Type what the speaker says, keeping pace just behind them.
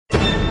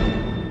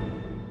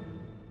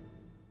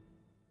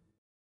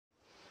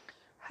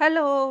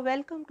Hello,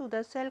 welcome to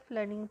the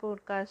self-learning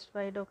podcast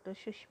by Dr.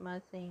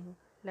 Sushma Singh.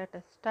 Let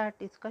us start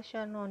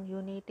discussion on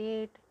Unit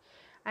 8,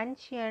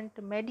 Ancient,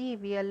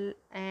 Medieval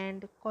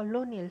and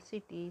Colonial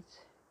Cities,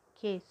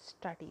 Case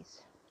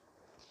Studies.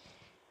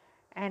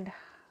 And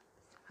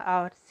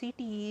our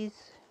city is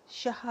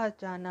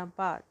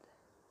Shahjahanabad,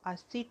 a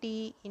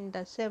city in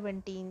the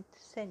 17th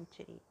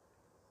century.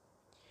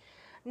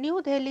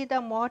 New Delhi, the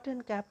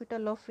modern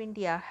capital of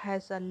India,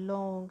 has a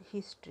long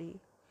history.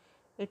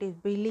 It is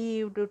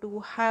believed to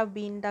have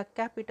been the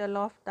capital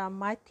of the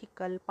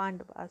mythical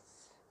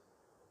Pandavas.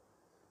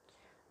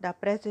 The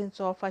presence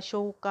of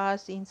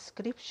Ashoka's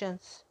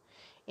inscriptions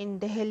in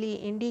Delhi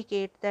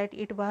indicate that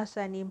it was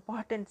an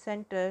important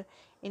center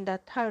in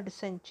the 3rd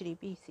century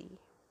BC.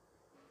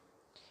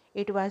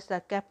 It was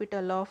the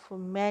capital of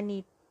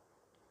many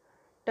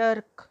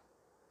Turk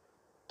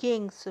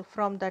kings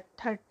from the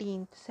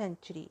 13th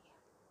century.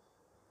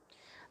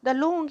 The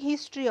long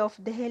history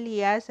of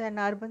Delhi as an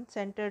urban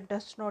center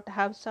does not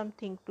have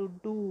something to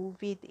do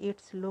with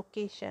its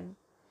location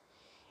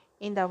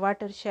in the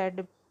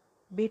watershed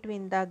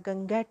between the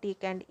Gangetic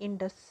and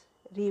Indus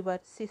river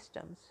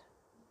systems.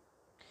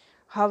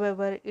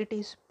 However,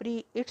 its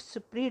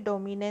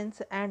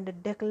predominance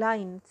and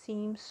decline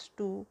seems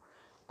to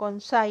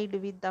coincide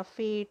with the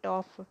fate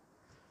of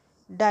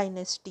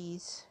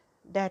dynasties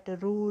that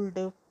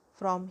ruled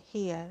from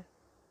here.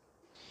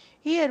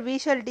 Here we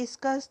shall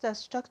discuss the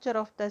structure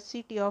of the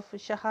city of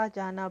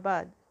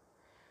Shahjahanabad,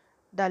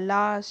 the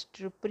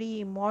last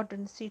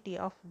pre-modern city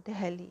of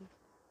Delhi.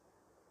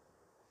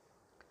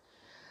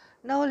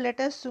 Now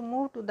let us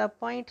move to the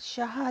point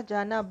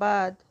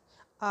Shahjahanabad,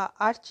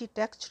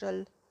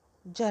 architectural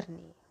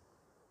journey.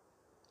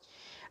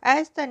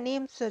 As the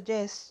name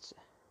suggests,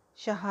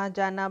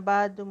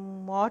 Shahjahanabad,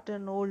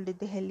 modern Old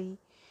Delhi,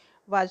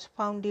 was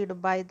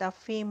founded by the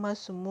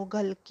famous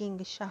Mughal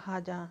king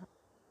Shah Jahan.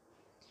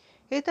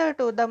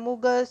 Hitherto the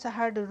Mughals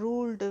had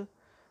ruled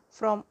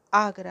from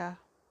Agra.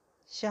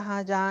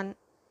 Shah Jahan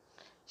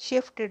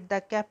shifted the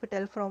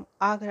capital from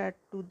Agra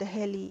to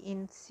Delhi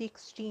in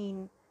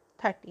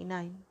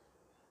 1639.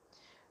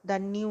 The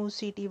new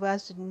city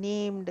was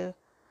named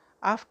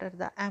after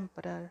the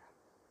emperor.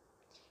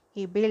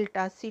 He built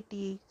a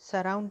city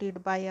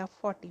surrounded by a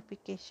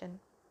fortification.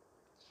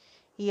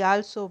 He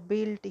also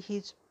built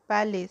his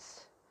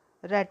palace,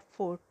 Red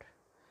Fort,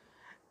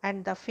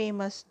 and the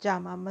famous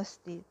Jama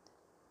Masjid.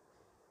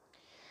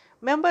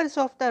 Members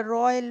of the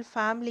royal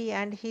family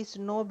and his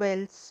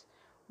nobles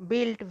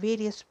built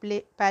various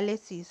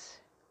palaces,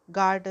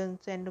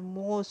 gardens, and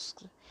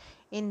mosques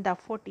in the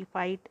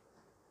fortified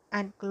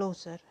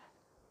enclosure.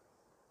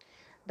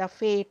 The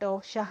fate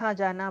of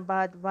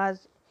Shahjahanabad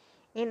was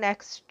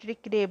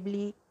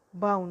inextricably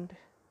bound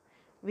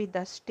with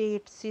the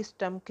state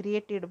system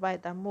created by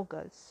the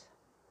Mughals.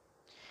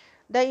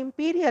 The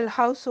imperial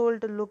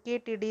household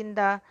located in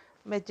the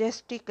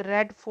majestic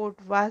Red Fort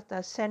was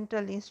the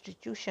central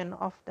institution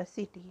of the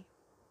city.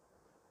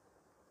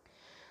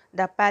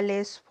 The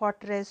palace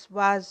fortress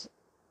was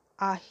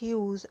a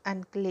huge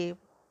enclave.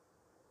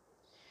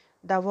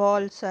 The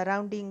wall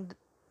surrounding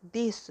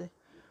this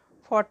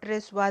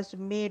fortress was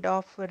made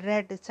of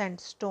red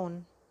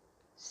sandstone,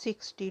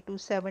 60 to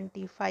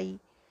 75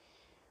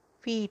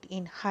 feet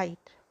in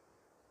height.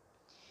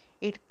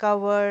 It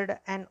covered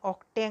an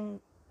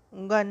octagon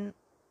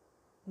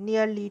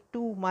nearly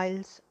 2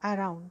 miles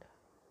around.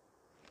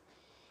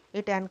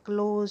 It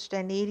enclosed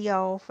an area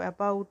of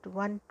about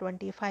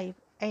 125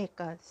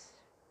 acres.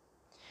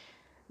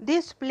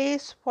 This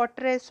place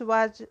fortress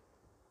was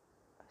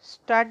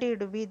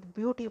studded with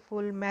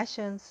beautiful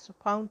mansions,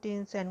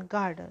 fountains, and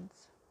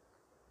gardens.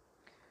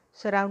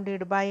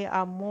 Surrounded by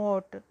a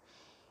moat,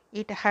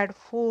 it had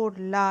 4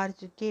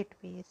 large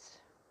gateways.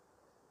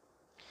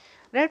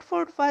 Red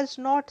Fort was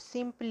not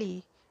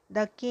simply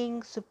the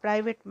king's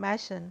private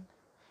mansion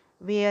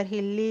where he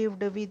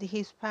lived with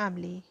his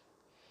family.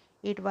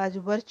 It was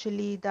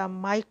virtually the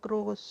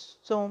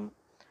microcosm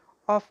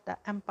of the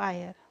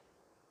empire.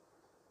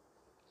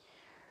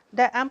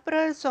 The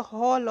emperor's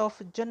hall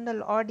of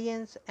general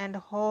audience and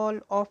hall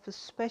of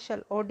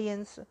special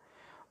audience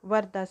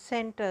were the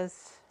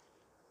centers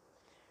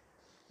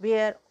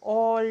where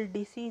all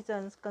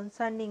decisions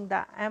concerning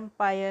the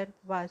empire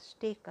was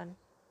taken.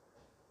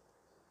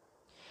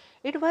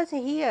 It was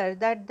here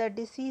that the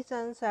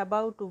decisions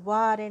about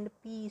war and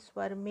peace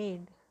were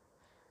made.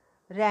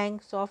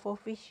 Ranks of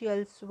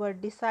officials were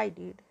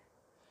decided,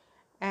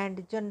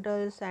 and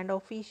generals and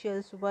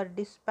officials were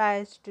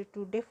dispatched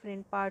to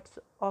different parts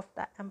of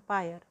the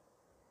empire.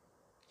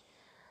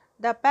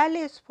 The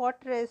palace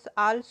fortress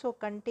also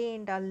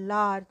contained a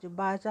large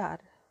bazaar,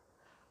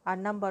 a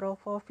number of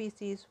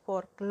offices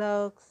for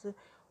clerks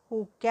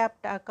who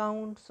kept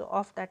accounts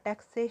of the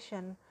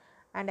taxation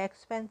and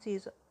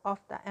expenses of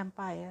the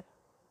empire.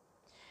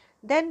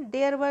 Then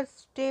there were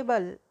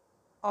stables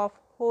of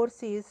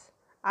horses,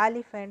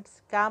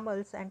 elephants,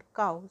 camels, and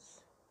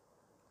cows.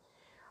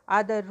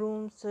 Other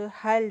rooms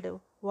held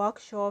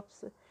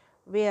workshops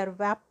where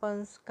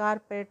weapons,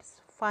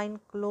 carpets, fine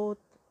cloth,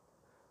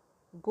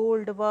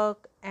 gold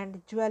work,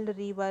 and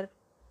jewelry were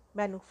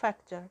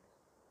manufactured.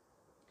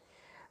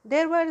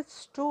 There were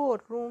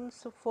store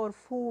rooms for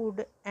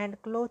food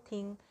and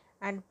clothing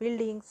and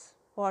buildings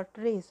for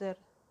treasure.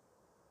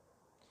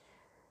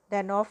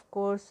 Then, of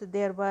course,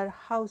 there were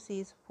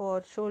houses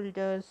for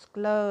soldiers,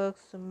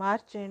 clerks,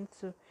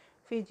 merchants,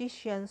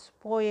 physicians,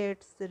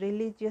 poets,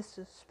 religious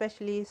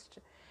specialists,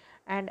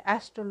 and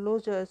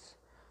astrologers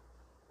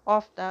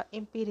of the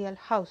imperial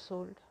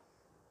household.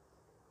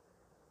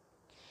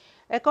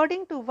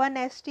 According to one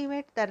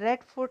estimate, the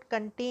Red Fort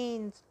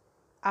contains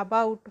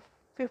about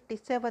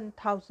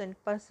 57,000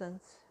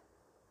 persons.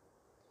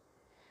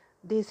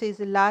 This is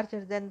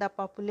larger than the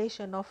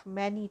population of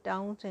many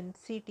towns and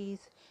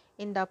cities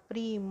in the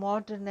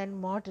pre-modern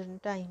and modern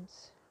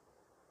times.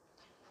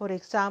 For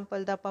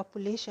example, the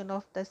population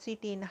of the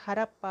city in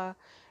Harappa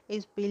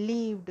is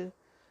believed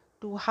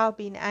to have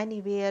been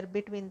anywhere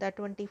between the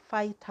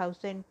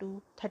 25,000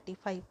 to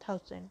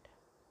 35,000.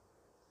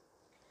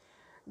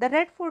 The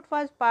Red Fort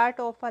was part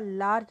of a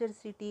larger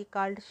city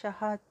called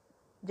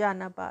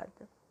Shahjahanabad,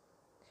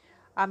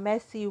 a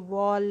massive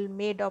wall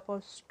made up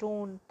of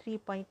stone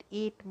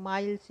 3.8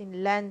 miles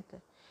in length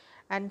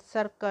and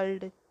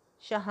circled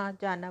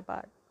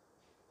Shahjahanabad.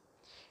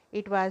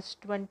 It was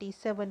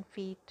 27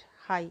 feet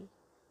high.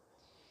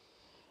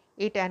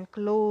 It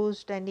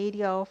enclosed an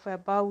area of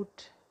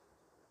about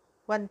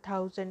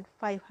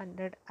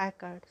 1,500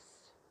 acres.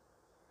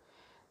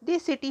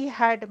 This city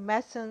had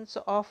mansions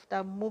of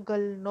the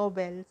Mughal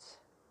nobles.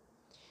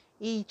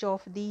 Each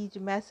of these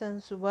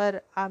mansions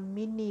were a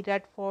mini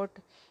Red Fort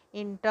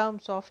in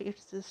terms of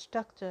its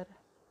structure.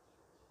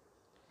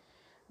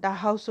 The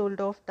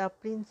household of the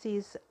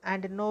princes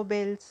and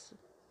nobles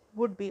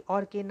would be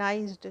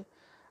organized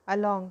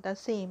along the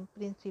same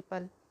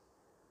principle.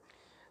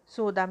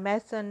 So the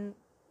mansion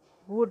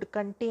would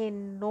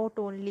contain not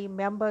only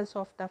members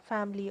of the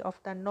family of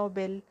the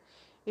noble,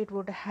 it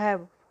would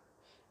have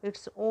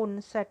its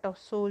own set of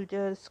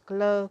soldiers,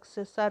 clerks,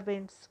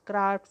 servants,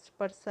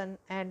 craftspersons,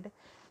 and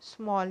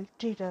small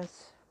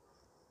traders.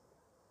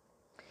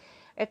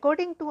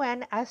 According to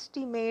an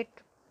estimate,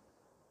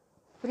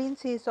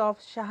 princes of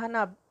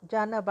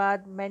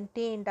Shahjahanabad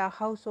maintained a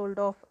household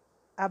of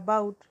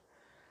about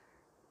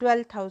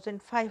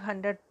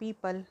 12,500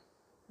 people,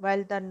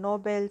 while the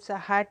nobles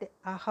had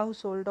a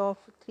household of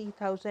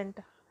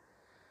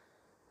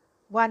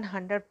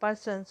 3,100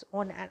 persons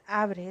on an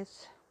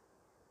average.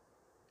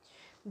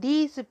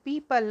 These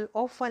people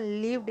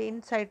often lived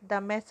inside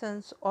the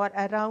mansions or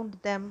around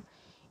them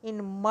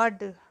in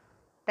mud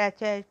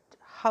thatched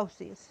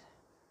houses.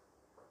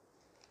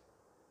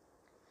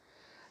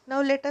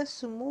 Now let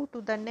us move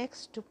to the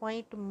next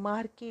point,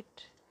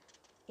 market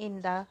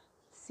in the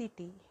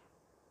city.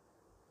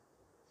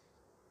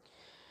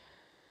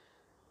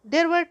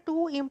 There were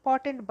two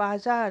important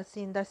bazaars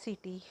in the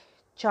city.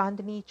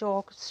 Chandni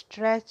Chowk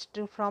stretched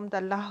from the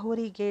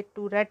Lahori Gate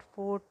to Red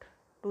Fort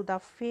to the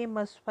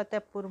famous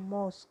Fatehpur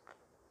Mosque.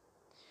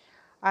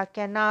 A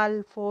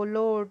canal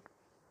followed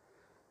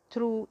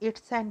through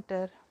its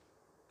center,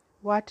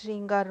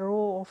 watering a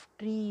row of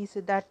trees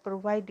that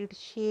provided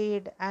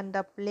shade and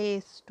a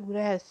place to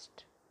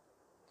rest.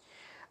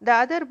 The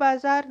other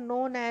bazaar,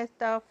 known as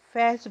the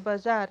Faiz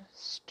Bazaar,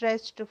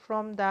 stretched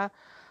from the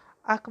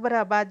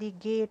Akbarabadi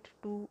gate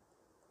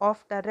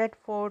of the Red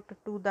Fort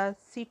to the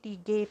city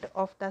gate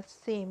of the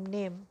same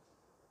name.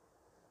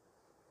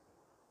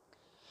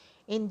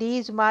 In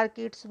these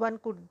markets, one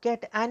could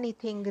get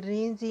anything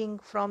ranging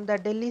from the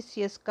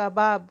delicious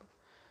kebab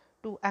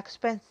to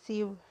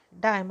expensive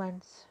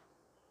diamonds.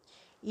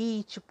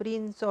 Each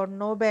prince or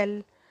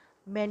noble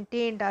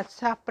maintained a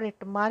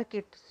separate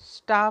market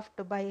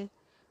staffed by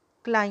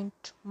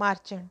client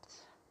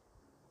merchants.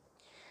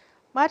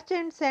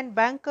 Merchants and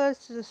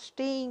bankers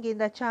staying in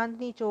the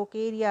Chandni Chowk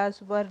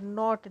areas were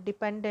not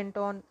dependent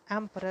on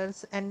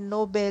emperors and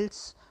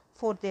nobles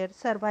for their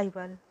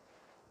survival.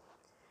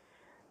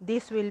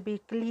 This will be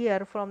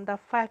clear from the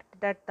fact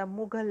that the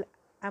Mughal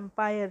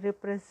Empire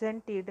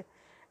represented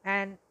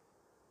an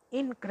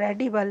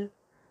incredible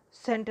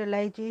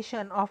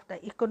centralization of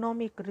the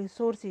economic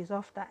resources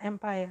of the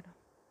empire.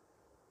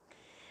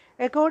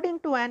 According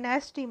to an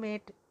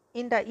estimate,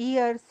 in the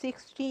year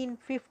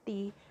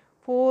 1650,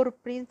 4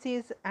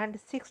 princes and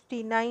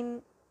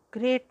 69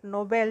 great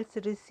nobles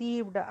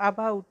received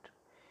about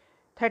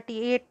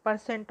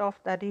 38% of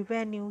the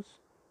revenues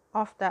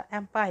of the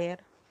empire.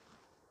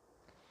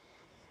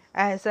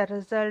 As a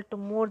result,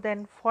 more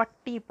than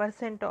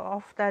 40%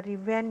 of the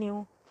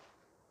revenue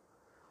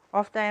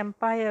of the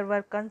empire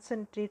were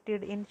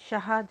concentrated in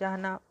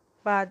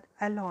Shahjahanabad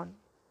alone.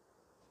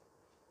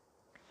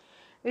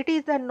 It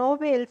is the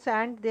nobles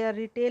and their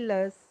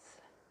retailers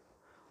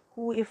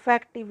who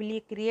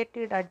effectively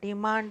created a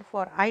demand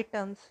for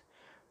items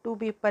to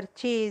be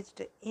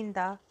purchased in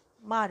the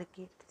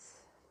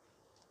markets.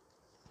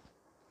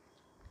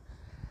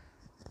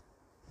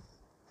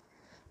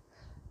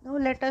 Now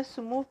let us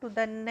move to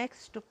the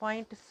next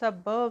point,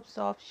 suburbs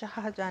of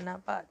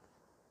Shahjahanabad.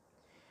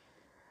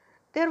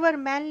 There were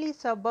mainly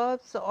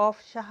suburbs of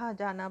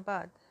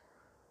Shahjahanabad.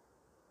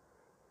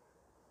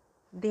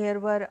 There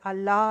were a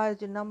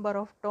large number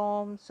of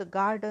tombs,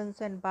 gardens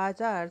and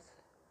bazaars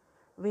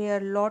where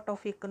a lot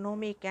of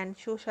economic and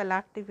social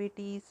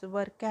activities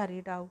were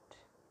carried out.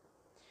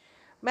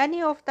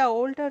 Many of the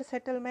older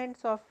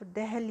settlements of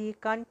Delhi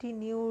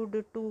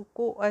continued to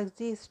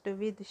coexist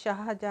with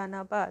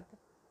Shahjahanabad.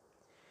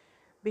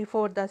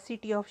 Before the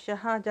city of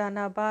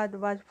Shahjahanabad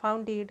was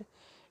founded,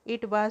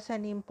 it was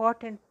an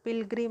important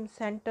pilgrim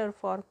center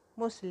for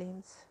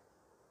Muslims.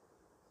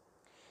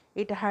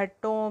 It had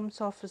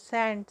tombs of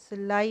saints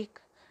like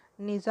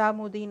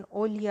Nizamuddin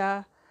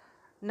Aulia,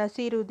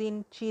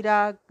 Nasiruddin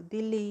Chirag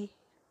Dilli,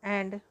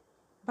 and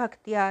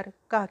Bakhtiyar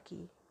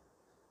Kaki.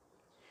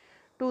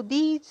 To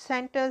these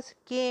centers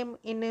came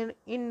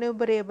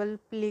innumerable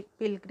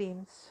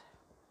pilgrims.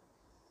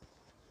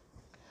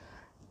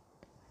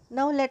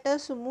 Now let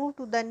us move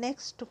to the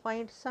next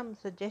point, some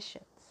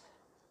suggestions.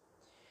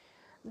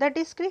 The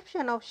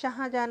description of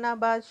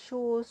Shahjahanabad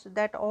shows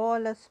that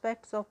all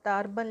aspects of the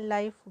urban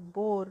life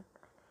bore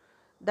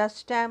the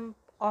stamp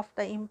of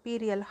the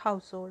imperial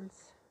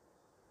households.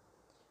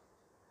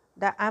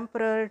 The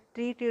emperor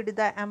treated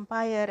the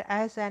empire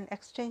as an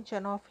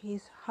extension of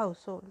his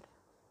household.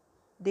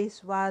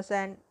 This was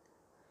an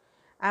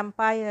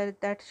empire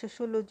that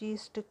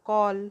sociologists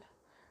call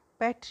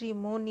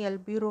patrimonial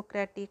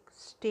bureaucratic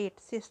state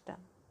system.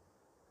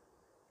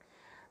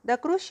 The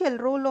crucial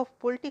role of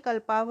political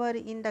power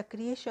in the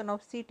creation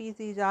of cities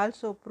is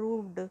also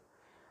proved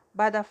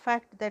by the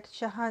fact that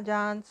Shah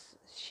Jahan's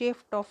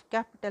shift of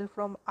capital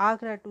from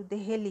Agra to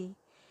Delhi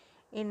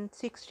in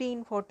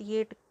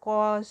 1648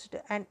 caused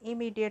an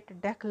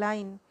immediate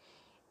decline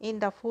in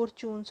the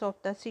fortunes of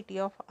the city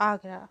of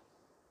Agra.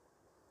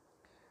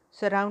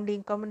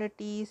 Surrounding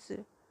communities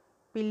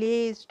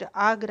pillaged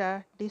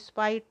Agra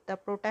despite the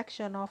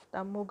protection of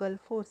the Mughal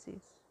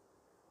forces.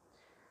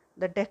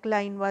 The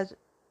decline was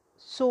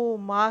so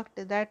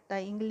marked that the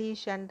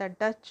English and the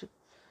Dutch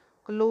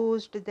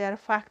closed their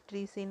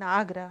factories in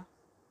Agra.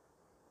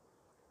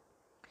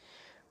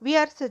 We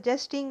are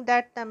suggesting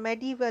that the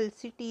medieval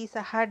cities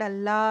had a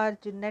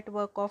large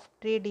network of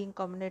trading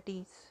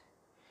communities.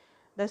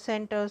 The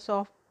centers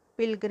of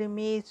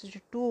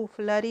pilgrimage too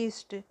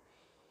flourished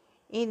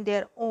in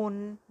their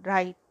own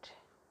right.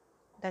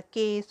 The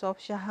case of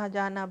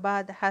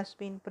Shahjahanabad has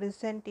been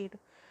presented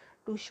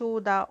to show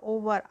the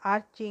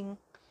overarching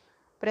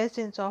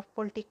presence of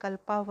political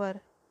power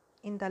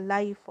in the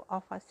life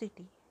of a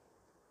city.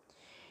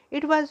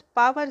 It was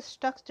power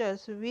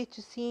structures which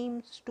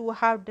seems to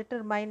have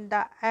determined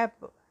the ebb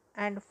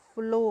and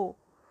flow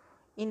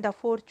in the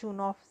fortune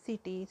of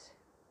cities.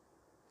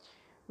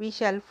 We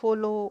shall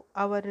follow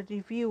our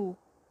review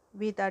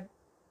with a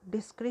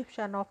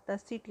description of the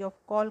city of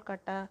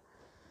Kolkata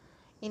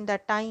in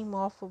the time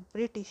of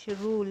British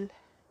rule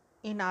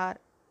in our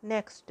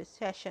next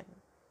session.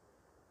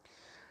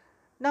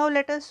 Now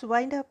let us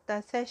wind up the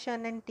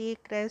session and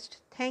take rest.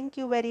 Thank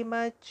you very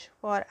much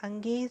for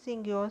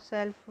engaging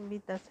yourself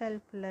with the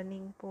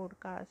self-learning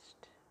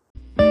podcast.